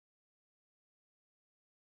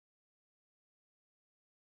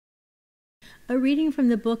A reading from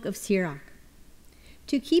the book of Sirach.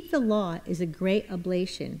 To keep the law is a great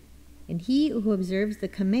oblation, and he who observes the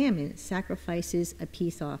commandment sacrifices a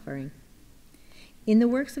peace offering. In the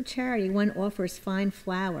works of charity one offers fine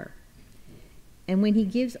flour, and when he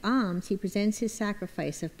gives alms he presents his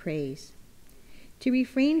sacrifice of praise. To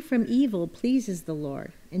refrain from evil pleases the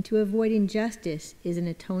Lord, and to avoid injustice is an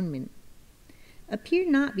atonement. Appear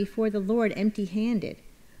not before the Lord empty-handed,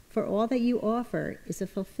 for all that you offer is a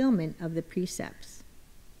fulfillment of the precepts.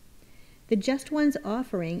 The just one's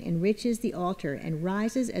offering enriches the altar and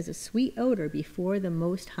rises as a sweet odor before the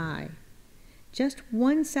Most High. Just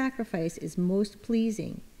one sacrifice is most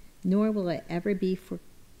pleasing, nor will it ever be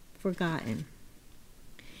forgotten.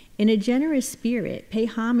 In a generous spirit, pay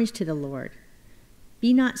homage to the Lord.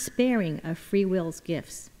 Be not sparing of free will's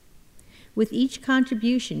gifts. With each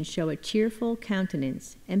contribution show a cheerful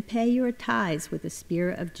countenance, and pay your tithes with a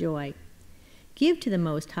spirit of joy. Give to the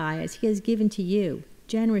Most High as he has given to you,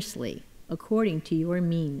 generously, according to your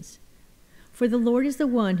means. For the Lord is the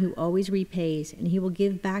one who always repays, and he will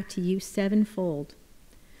give back to you sevenfold.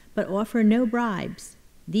 But offer no bribes,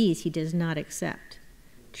 these he does not accept.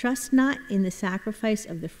 Trust not in the sacrifice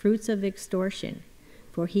of the fruits of extortion,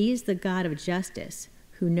 for he is the God of justice,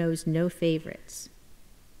 who knows no favorites.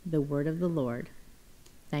 The word of the Lord.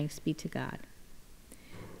 Thanks be to God.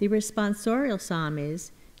 The responsorial psalm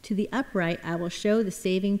is, To the upright I will show the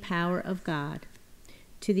saving power of God.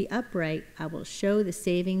 To the upright I will show the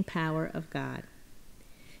saving power of God.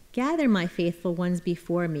 Gather my faithful ones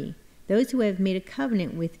before me, those who have made a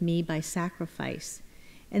covenant with me by sacrifice,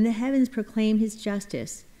 and the heavens proclaim his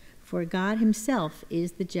justice, for God himself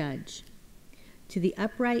is the judge. To the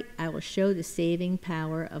upright I will show the saving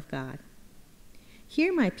power of God.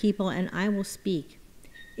 Hear, my people, and I will speak.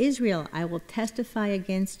 Israel, I will testify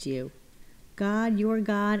against you. God, your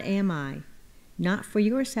God, am I. Not for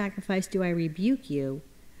your sacrifice do I rebuke you,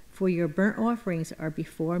 for your burnt offerings are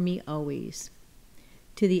before me always.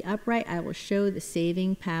 To the upright I will show the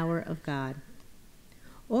saving power of God.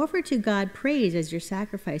 Offer to God praise as your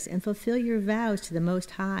sacrifice, and fulfill your vows to the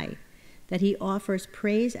Most High. That he offers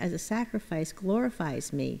praise as a sacrifice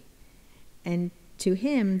glorifies me, and to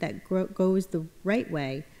him that goes the right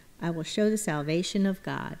way, I will show the salvation of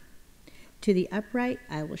God. To the upright,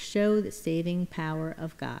 I will show the saving power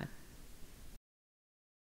of God.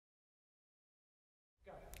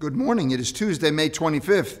 Good morning. It is Tuesday, May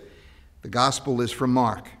 25th. The gospel is from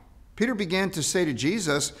Mark. Peter began to say to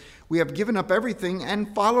Jesus, "We have given up everything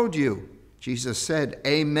and followed you." Jesus said,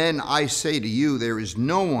 "Amen, I say to you, there is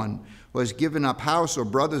no one who has given up house or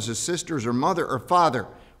brothers or sisters or mother or father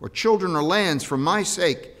or children or lands for my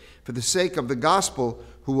sake, for the sake of the gospel,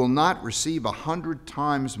 who will not receive 100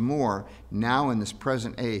 times more now in this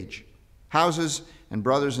present age. Houses and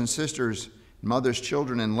brothers and sisters, mothers,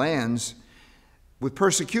 children, and lands, with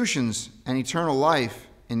persecutions and eternal life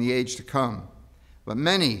in the age to come. But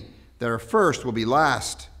many that are first will be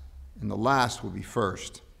last, and the last will be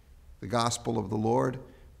first." The gospel of the Lord.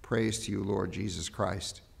 Praise to you, Lord Jesus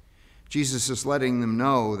Christ. Jesus is letting them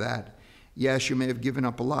know that, yes, you may have given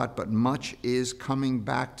up a lot, but much is coming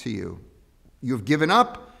back to you. You have given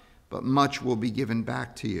up, but much will be given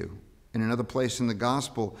back to you. In another place in the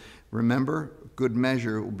gospel, remember, good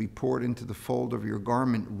measure will be poured into the fold of your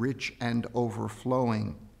garment, rich and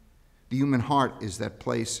overflowing. The human heart is that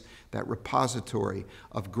place, that repository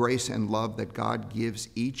of grace and love that God gives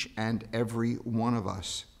each and every one of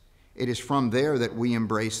us. It is from there that we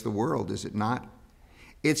embrace the world, is it not?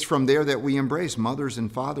 It's from there that we embrace mothers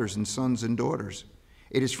and fathers and sons and daughters.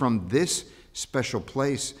 It is from this special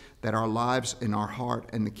place that our lives and our heart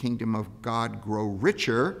and the kingdom of God grow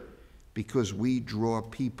richer, because we draw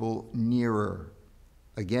people nearer.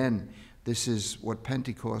 Again, this is what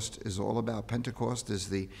Pentecost is all about. Pentecost is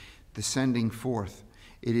the sending forth.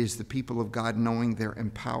 It is the people of God knowing they're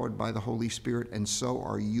empowered by the Holy Spirit, and so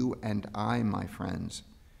are you and I, my friends.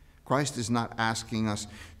 Christ is not asking us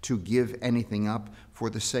to give anything up for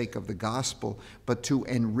the sake of the gospel, but to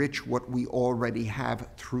enrich what we already have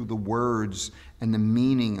through the words and the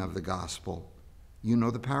meaning of the gospel. You know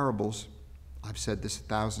the parables. I've said this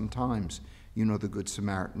 1,000 times. You know the Good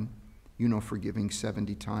Samaritan. You know forgiving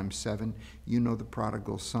 70 times 7. You know the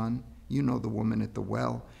prodigal son. You know the woman at the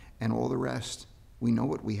well, and all the rest. We know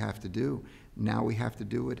what we have to do. Now we have to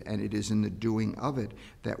do it, and it is in the doing of it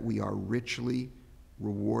that we are richly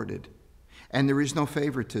rewarded. And there is no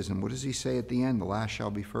favoritism. What does he say at the end? The last shall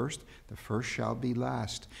be first, the first shall be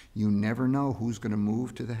last. You never know who's going to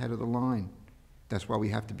move to the head of the line. That's why we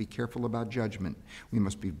have to be careful about judgment. We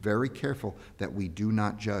must be very careful that we do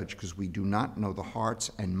not judge, because we do not know the hearts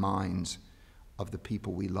and minds of the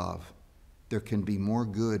people we love. There can be more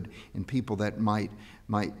good in people that might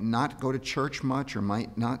not go to church much or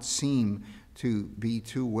might not seem to be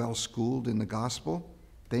too well schooled in the gospel.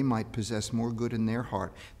 They might possess more good in their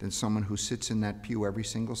heart than someone who sits in that pew every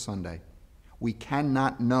single Sunday. We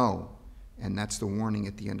cannot know, and that's the warning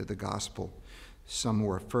at the end of the gospel. Some who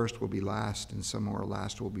are first will be last, and some who are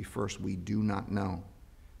last will be first. We do not know.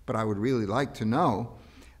 But I would really like to know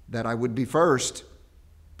that I would be first,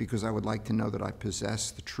 because I would like to know that I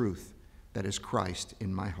possess the truth that is Christ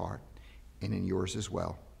in my heart and in yours as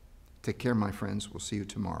well. Take care, my friends. We'll see you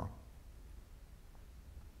tomorrow.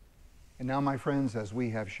 And now, my friends, as we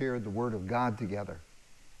have shared the Word of God together,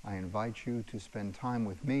 I invite you to spend time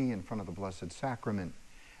with me in front of the Blessed Sacrament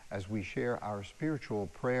as we share our spiritual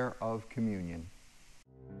prayer of communion.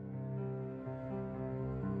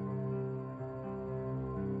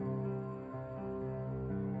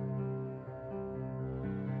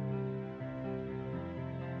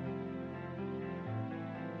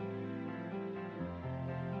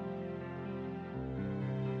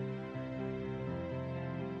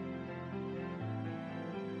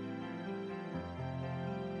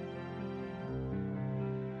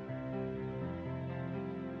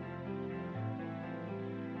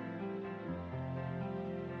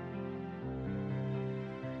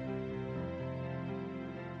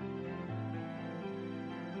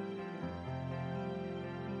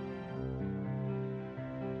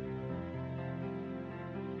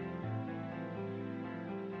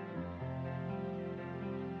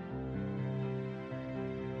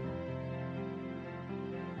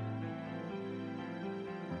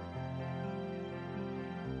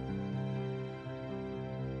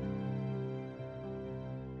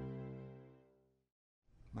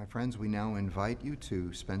 My friends, we now invite you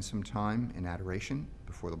to spend some time in adoration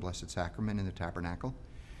before the Blessed Sacrament in the tabernacle.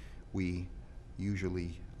 We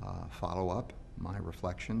usually follow up my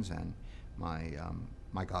reflections and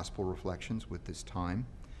my gospel reflections with this time.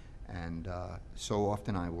 And so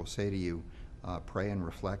often I will say to you, pray and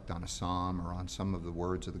reflect on a psalm or on some of the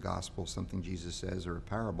words of the gospel, something Jesus says, or a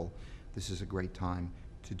parable. This is a great time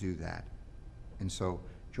to do that. And so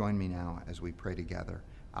join me now as we pray together.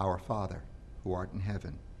 Our Father, who art in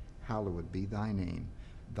heaven, hallowed be thy name.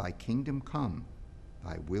 Thy kingdom come,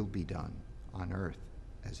 thy will be done, on earth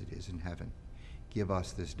as it is in heaven. Give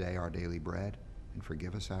us this day our daily bread, and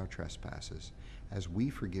forgive us our trespasses, as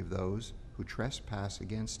we forgive those who trespass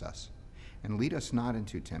against us. And lead us not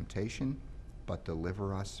into temptation, but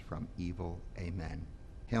deliver us from evil. Amen.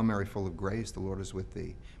 Hail Mary, full of grace, the Lord is with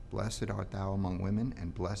thee. Blessed art thou among women,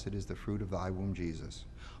 and blessed is the fruit of thy womb, Jesus.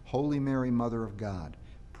 Holy Mary, Mother of God,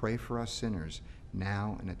 pray for us sinners,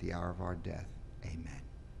 now and at the hour of our death. Amen.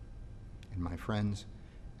 And my friends,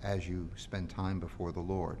 as you spend time before the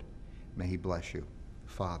Lord, may he bless you,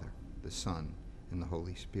 the Father, the Son, and the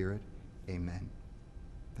Holy Spirit. Amen.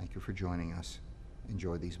 Thank you for joining us.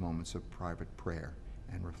 Enjoy these moments of private prayer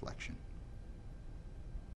and reflection.